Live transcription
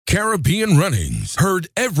Caribbean Runnings, heard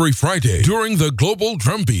every Friday during the Global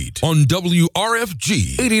Drumbeat on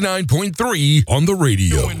WRFG 89.3 on the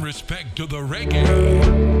radio. In respect to the reggae.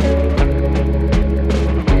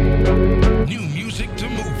 New music to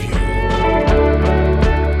move you.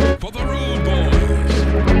 For the Rude Boys.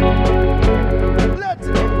 Let's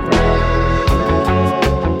go.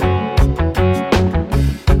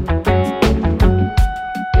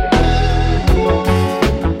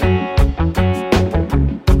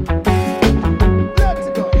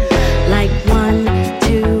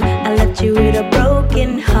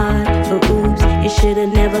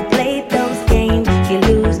 Should've never played those games. You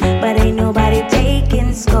lose, but ain't nobody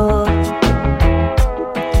taking score.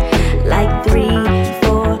 Like 3,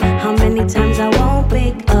 4, how many times I won't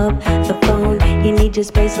pick up the phone? You need your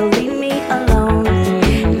space, so leave me alone.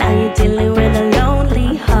 Now you're dealing with a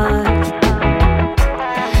lonely heart.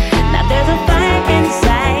 Now there's a fire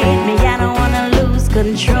inside me, I don't wanna lose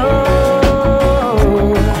control.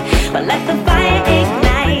 But let the fire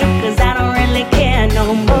ignite, 'cause I don't really care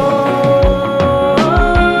no more.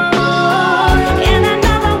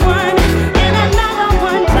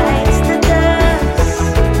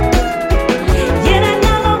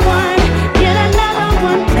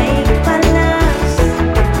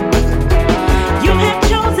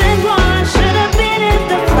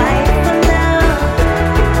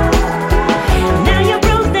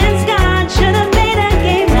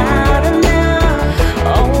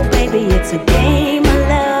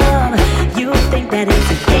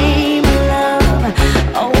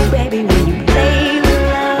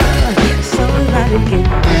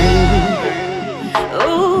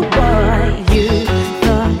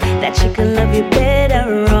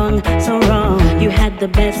 The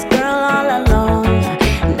best girl all along.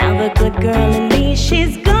 Now the good girl in me,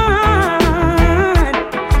 she's gone.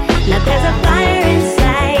 Now there's a fire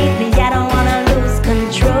inside me, I don't wanna lose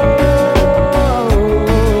control.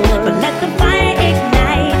 But let the fire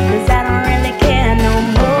ignite, 'cause I don't really care no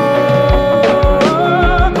more.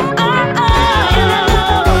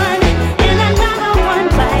 And another one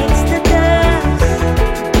bites the dust.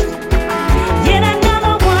 Yet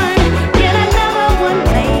another one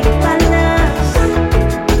played by lust.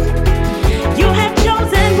 You have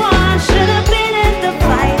chosen one, should have been in the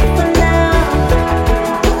fight for love.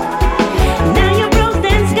 Now you're bruised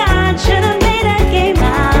and scarred, should have made a game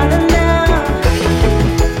out of love.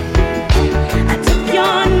 I took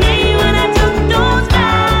your name when I took those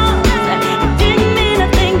vows. It didn't mean a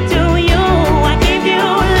thing to you. I gave you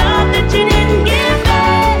love that you didn't give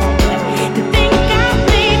back. To think I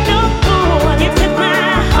played no fool. You took my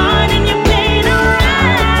heart and you played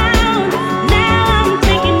around. Now I'm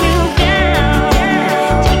taking you down.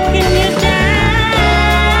 Taking you down.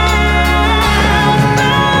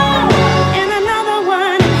 And another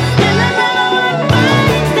one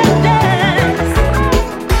bites the dust.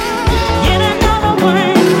 Yet another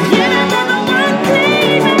one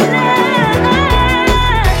played with love.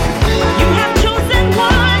 You have chosen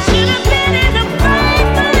one, should have been in the fight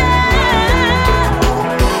for love.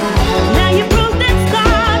 Now you're bruised and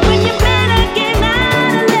scarred when you play a game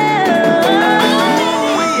out of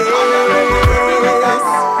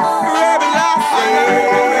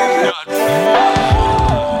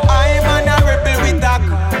I'm on a rebel with a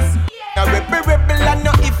cause. A rebel and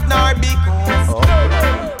no if nor because.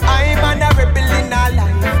 I'm on a rebel in a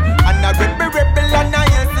life. And a rebel and a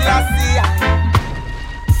yes lassie.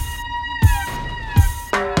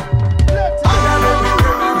 I'm a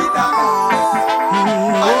rebel with a cause.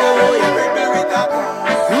 I'm a rebel with a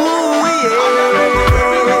cause. Ooh yeah. I'm a rebel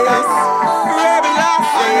with a cause. Rebel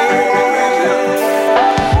lassie.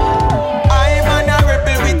 I'm on a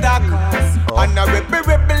rebel with a cause. And a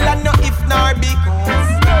rebel and no if nor because.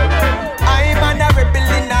 I'm on a rebel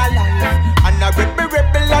in a life. And a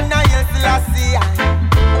rebel and a yes lassie.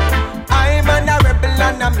 I'm on a rebel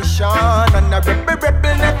and a mission. And a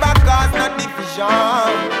rebel never cause no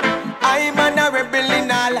division. I'm on a rebel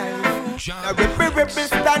in a life. A rebel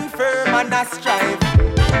stand firm and a strive.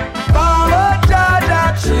 Forward Georgia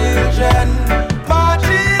children,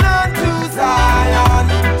 marching on to Zion.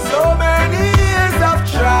 So many years of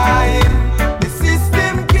trying, the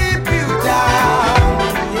system keep you down.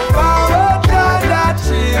 Forward Georgia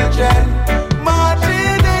children,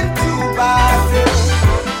 marching into battle.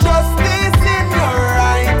 Justice in your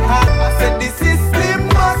right hand. I said the system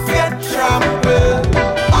must get trampled.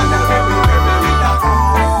 And a rebel with a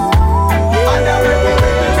cause. And a rebel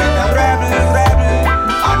with a rebel.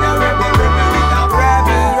 And a rebel with a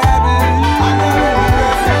rebel. And a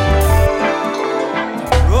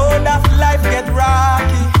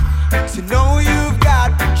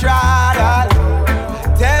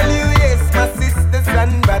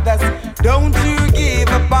Don't you give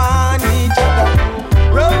up on each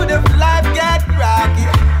other. Road of life get rocky.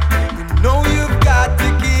 You know you've got to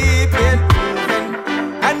keep it moving.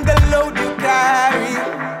 And the load you carry,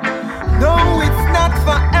 no, it's not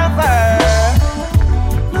forever.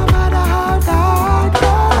 No matter how dark,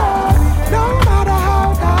 no matter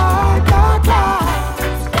how dark,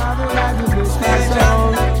 Father, I do bless my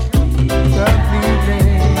soul completely.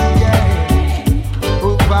 Yeah.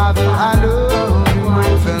 Oh, Father, I love you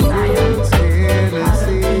more than words can say.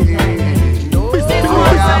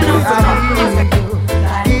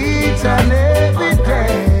 Each and every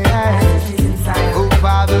day. Oh,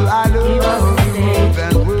 Father, I love you more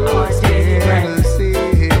than words can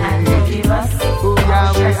say. Oh,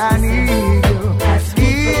 Yahweh, I need you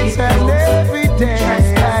each and every day.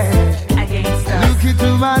 Look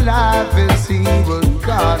into my life and see what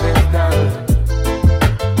God has done.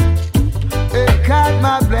 It got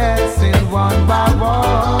my blessings one by one.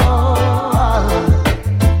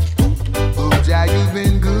 Oh, Jah, you've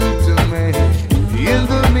been good to me in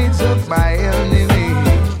the midst of my enemy.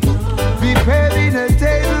 Preparing a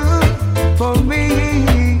table for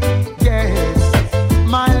me. Yes,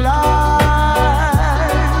 my life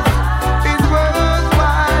is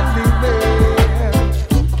worthwhile living.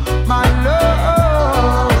 My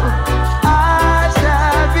love I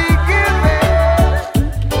shall be given.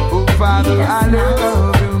 Oh, Father, I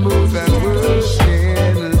love you more than words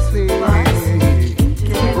can say.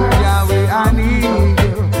 Oh, Yahweh, I need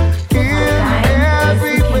you in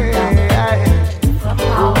every way.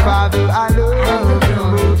 Oh, Father, I love you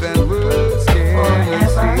more than words can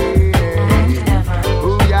say.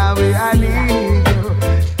 Oh, Yahweh, I need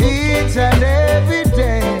you each and every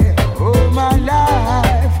day. Oh, my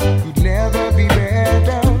life could never be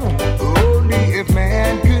better. Only if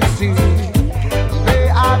man could see. They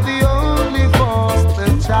are the only force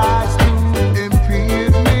that tries to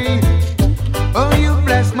impede me. Oh, you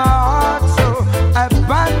bless my heart so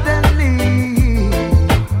abundantly.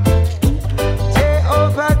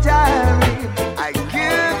 Jehovah Jireh, I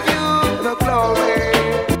give you the glory.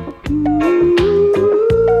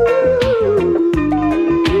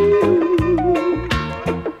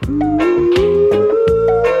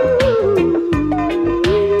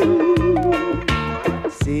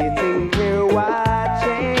 Sitting here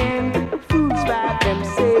watching fools by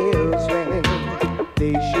themselves when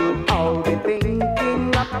they should all be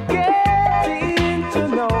thinking of getting to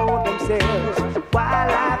know themselves. While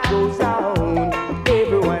life goes on,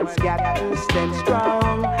 everyone's got to stand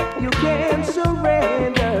strong. You can't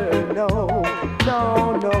surrender, no,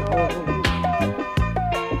 no, no.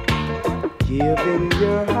 Giving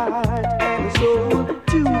your heart and soul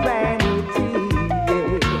to vanity,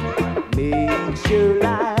 yeah, makes your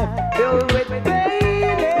life filled with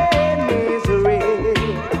pain and misery.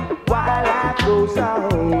 While life goes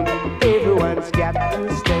on, everyone's got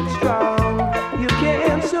to stand strong. You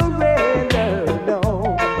can't surrender, no,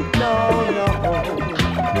 no, no.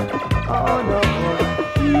 Oh, no.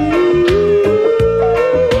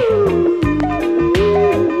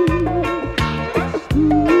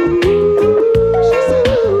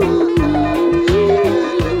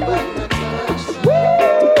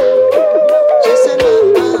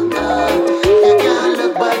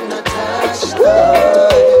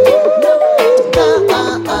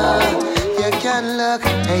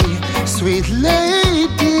 Sweet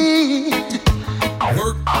lady,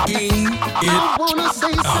 Working it I wanna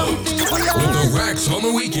say out. something to With you. the racks on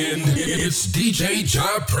the weekend, it's DJ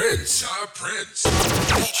Ja Prince.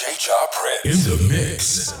 DJ Ja Prince. In the mix.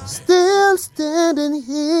 Still standing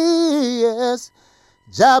here, yes.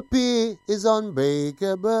 Jappy is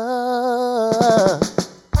unbreakable.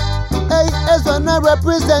 Hey, as one I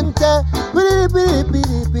represent,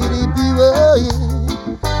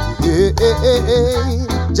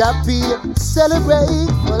 Jappy celebrate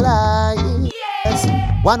for life. Yes.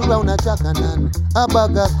 One round a Jackanan, a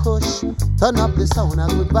bag of kush. Turn up the sound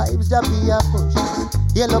and good vibes, Jappy a push.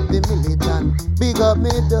 Yell up the militant, big up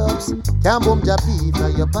me dubs. Can't boom Jappy for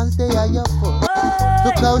your pants, they are your foot.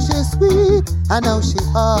 Look how she's sweet and how she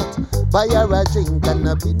hot. Buy her a drink and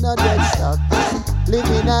a be no dead shot.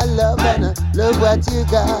 Living a love and love what you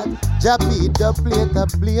got. Jappy the plate a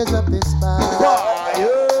blaze up the spot.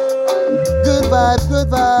 Good vibes, good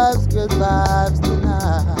vibes, good vibes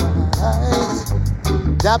tonight.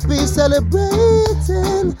 Jappy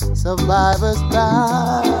celebrating Survivor's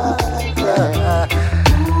Pride.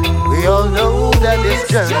 We all know that this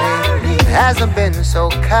journey hasn't been so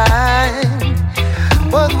kind,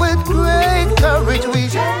 but with great courage we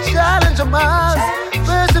challenge our minds,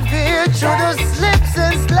 persevere through the slips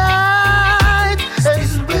and slides, and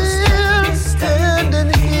still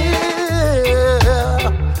standing here.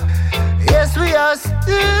 are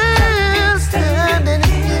still standing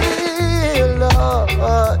here,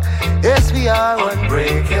 Lord. Yes, we are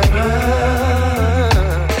unbreakable.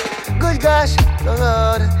 Good gosh,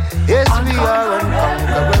 Lord. Yes, we are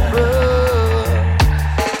unconquerable.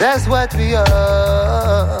 That's what we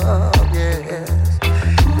are. Yes,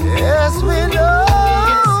 yes, we know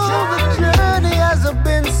the journey hasn't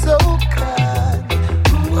been so kind,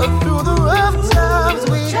 but through the rough times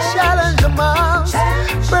we challenge the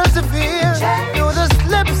mountains, persevere through the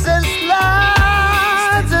slips and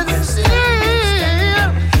slides, and still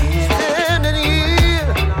standing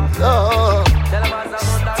here, Lord.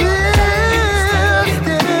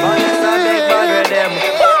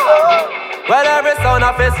 Well, every sound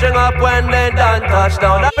of it string up when they done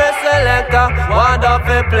touchdown. Every selector want up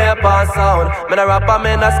to play upon sound. Me the rapper,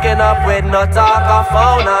 me no skin up with no talk of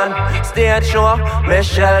phone. And stage show,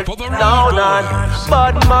 Michelle down and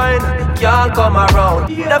bad mind can't come around.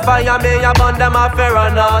 The fire me a burn them a fear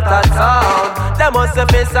run out of town. Them must have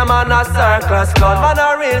been some man a circus clown. Man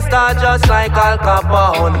a real star just like Al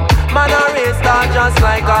Capone. Man a real star just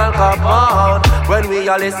like Al Capone. When we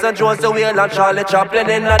all listen to the wheel and Charlie Chaplin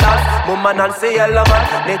in the dance, Mama Nancy Yellowman,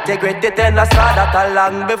 nitty-gritty tender star that a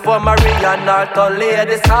long before Maria Norton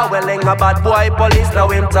ladies are welling a bad boy police now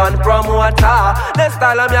him turn promoter. The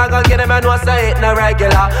style of me a gon' get him and no say it no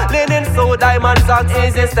regular. Leaning so diamond song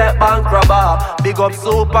easy step bank robber. Big up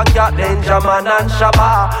Super Cat, Danger Man and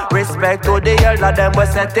Shabba. Respect to the elder them we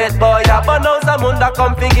set it boy up. But now Zamunda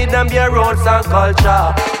come figure them their roots and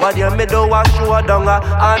culture. What you me do a show down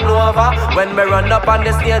and over. When me run up on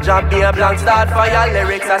the stage and be a blank start fire.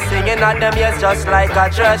 Lyrics are singing at them yes just like a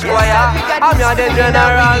church choir. I'm your the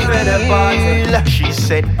general with the party. She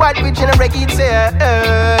said what we generated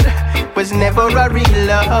was never a real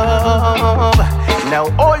love. Now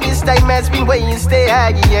all this time has been wasted.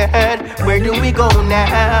 Where do we go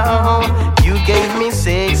now? You gave me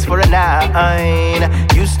 6 for a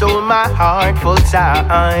 9. You stole my heart full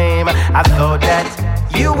time. I thought that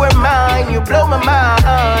you were mine, you blow my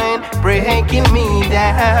mind, breaking me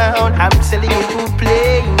down. I'm telling you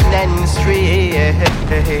plain and straight.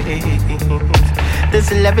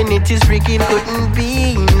 This 11 it is Ricky, couldn't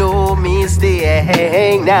be no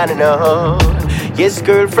mistake. No. Yes,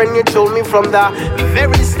 girlfriend, you told me from the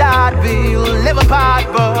very start we'll never part,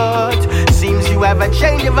 but seems you have a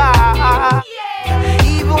change of heart.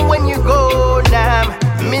 Even when you go now,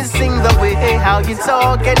 missing the way how you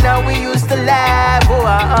talk and how we used to laugh.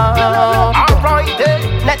 Alright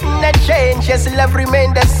then, nothing that changed. Yes, love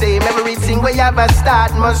remain the same. Everything we have a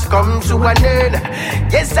start must come to an end.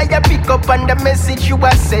 Yes, I pick up on the message you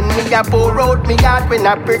are sending me. I pour out me heart when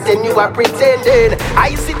I pretend you are pretending.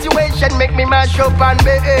 I situation make me mash up and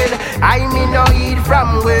bend. I me no eat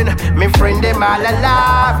from when me friend them all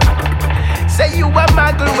alive. Say you a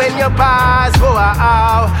muggle when you pass.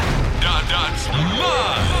 That's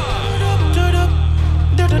mad.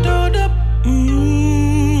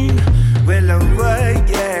 Well, alright,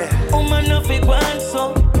 yeah. Woman no fi go on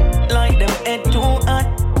so like them head too hot.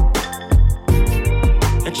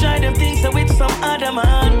 You try them things with some other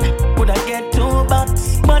man, would I get 2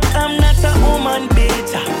 bucks? But I'm not a woman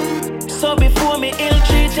beater. So before me ill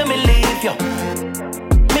treat you, me leave you.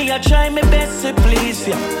 Me I try my best to please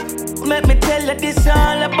you. Let me tell you this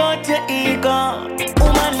all about your ego.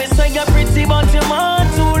 Woman, me say you're pretty, but you're more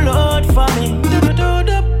too loud for me.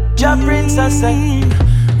 Ja Princess say,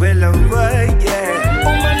 well, alright, yeah.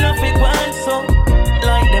 Woman, no fi go on so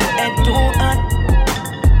like them head too hot.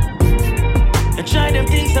 You try them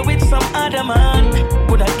things with some other man,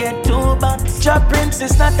 would I get 2 bucks? Ja Prince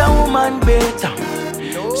is not a woman beater.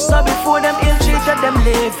 So before them ill treat you, them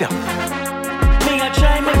leave you. Me I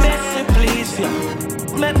try my best to please you.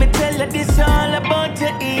 Let me tell you this all about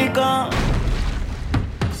your ego.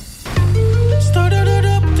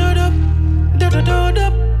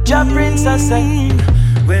 Ja Princess say,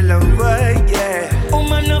 well, alright, yeah.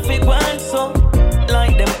 Woman no fi go on so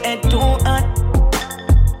like them head too hot.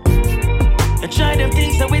 You try them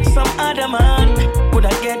things with some other man, would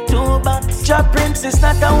I get 2 bucks? Ja Prince is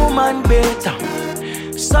not a woman beater.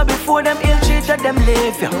 So before them ill treat you, them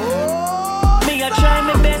leave you. Me I try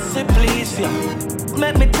my best to please you.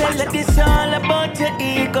 Let me tell you this all about your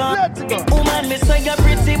ego. Woman, me say you're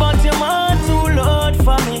pretty, but you're more too loud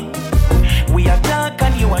for me. We are dark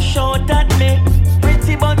and you are short at me.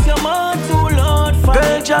 Pretty, but you're more too loud for me.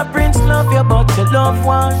 Girl, Ja Prince love you, but you love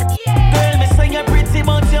one. Girl, me say you're pretty,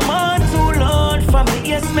 but you're more too loud for me.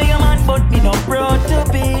 Yes, me a man, but me not proud to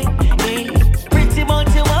be. Pretty,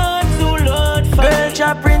 but you are too loud for me. Girl,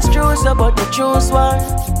 Ja Prince choose you, but you choose one.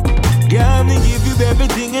 Yeah, me give you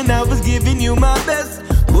everything and I was giving you my best.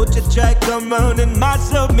 But you try come round and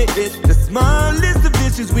mash up me. It's the smallest of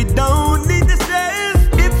issues, we don't need to stress.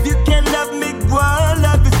 If you can love me, go on,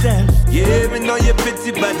 love yourself. Yeah, we know you're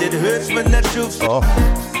pretty, but it hurts when the truth.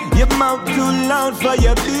 Your mouth too loud for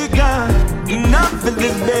your big gun. Enough of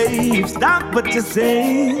this, babe. Stop what you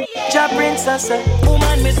say. Ja princess,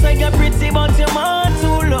 woman, me say you're pretty, but your mouth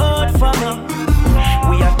too loud for me.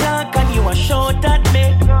 We are dark and you are short at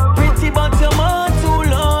me. Pretty, but your mouth too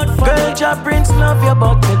loud for me. Girl, Ja prince love you,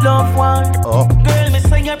 but you love one. Girl, me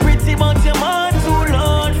say you're pretty, but your mouth too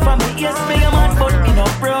loud for me. Yes, me a man, but me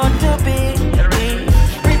not proud to be.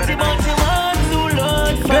 Pretty, but your mouth too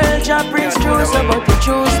loud for me. Girl, Ja prince choose about the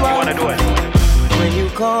choose one. When you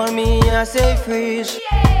call me, I say freeze.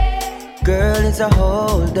 Girl, it's a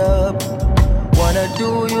hold up. Wanna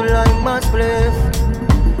do you like my spliff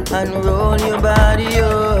and roll your body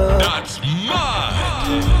up. That's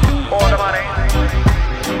mine. All the money,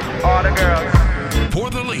 all the girls. For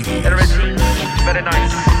the ladies. They're rich, very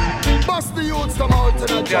nice. Bust the youths come out to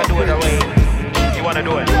the You gotta do it the way you wanna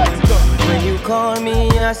do it. When you call me,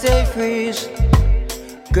 I say freeze.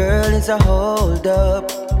 Girl, it's a hold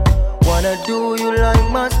up. Wanna do you like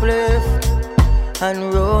my spliff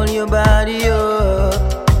and roll your body up.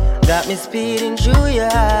 Got me speeding through your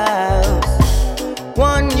house.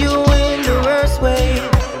 Want you in the worst way.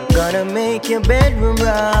 Gonna make your bedroom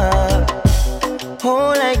rock.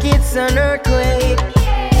 Oh, like it's an earthquake.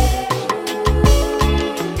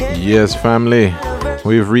 Yes, family.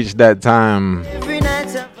 We've reached that time.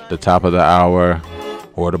 The top of the hour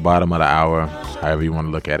or the bottom of the hour. However you want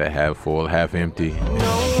to look at it. Half full, half empty.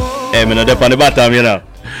 Hey, me not up on the bottom, you know.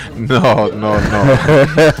 No.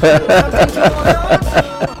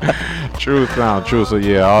 True sound, true. So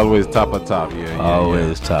yeah, always top of top. Yeah,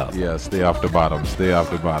 always top. Yeah, stay off the bottom.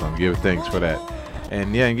 Give thanks for that.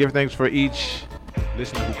 And give thanks for each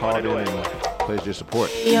listener who called in and pledged your support.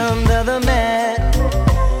 I'm the other man,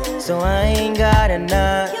 so I ain't got a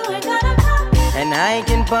nut. And I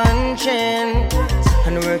can punch in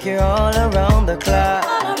and work you all around the clock.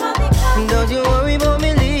 Don't you worry about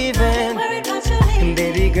me leaving.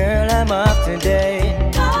 Baby girl, I'm off today.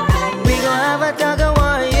 We gon' have a talk of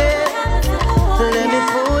war, yeah. So let me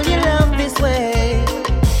fool your love this way.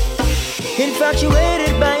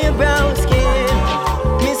 Infatuated by your brown skin.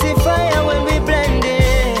 Missing fire when we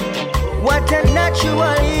blending. What a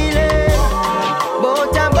natural healing.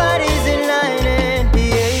 Both our bodies in lining.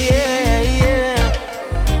 Yeah.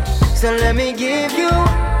 So let me give you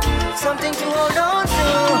something to hold on to.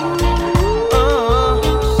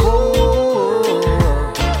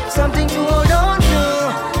 Something to hold on to.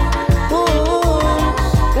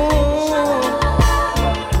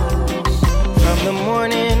 From the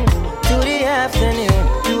morning to the afternoon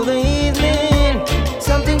to the evening.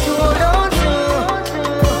 Something to hold on to.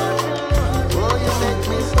 Oh, you make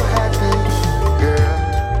me so happy, girl.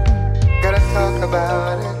 Gotta talk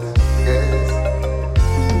about it, yes.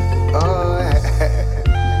 Oh,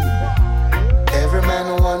 every man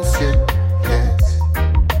wants you, yes.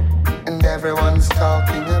 And everyone's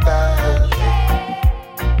talking about it.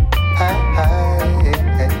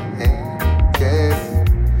 Yes.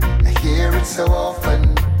 I hear it so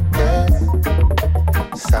often, yes.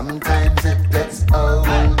 Sometimes it gets old,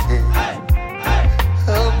 yes.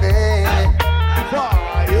 Oh, baby.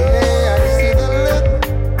 Yeah, I see the look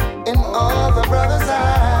in all the brothers'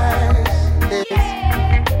 eyes, yes.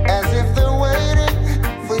 As if they're waiting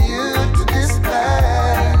for you to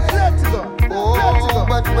dispatch. Oh,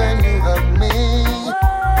 but when you hug me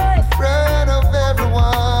in front of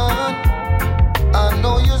everyone, I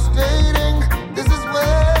know you're stating this is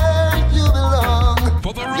where you belong.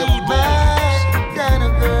 For the You're rude my boys. kind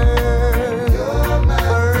of girl. You're my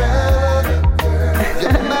forever.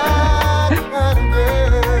 You're my kind of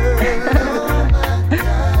girl. You're my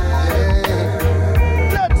kind of girl.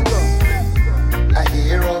 Let's go. I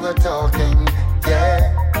hear all the talking, yeah,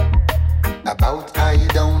 about how you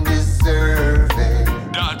don't deserve it.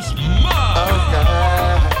 That's Oh mine.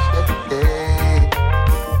 gosh, yeah.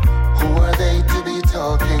 Who are they to be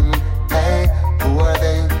talking? Hey, who are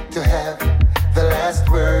they to have the last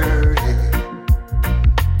word?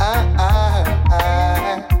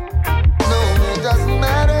 No, it doesn't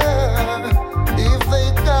matter if they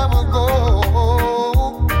come or go.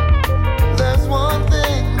 There's one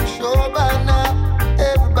thing sure by now,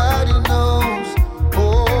 everybody knows.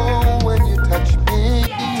 Oh, when you touch me,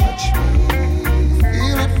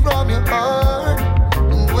 feel it from your heart.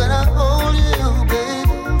 And when I hold you,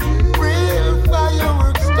 baby, real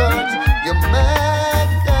fireworks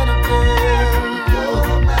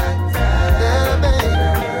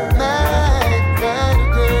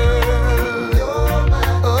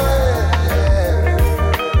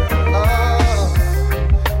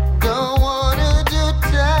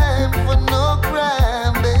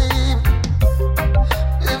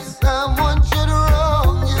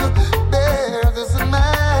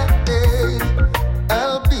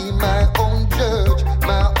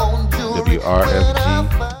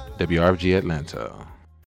WRFG Atlanta.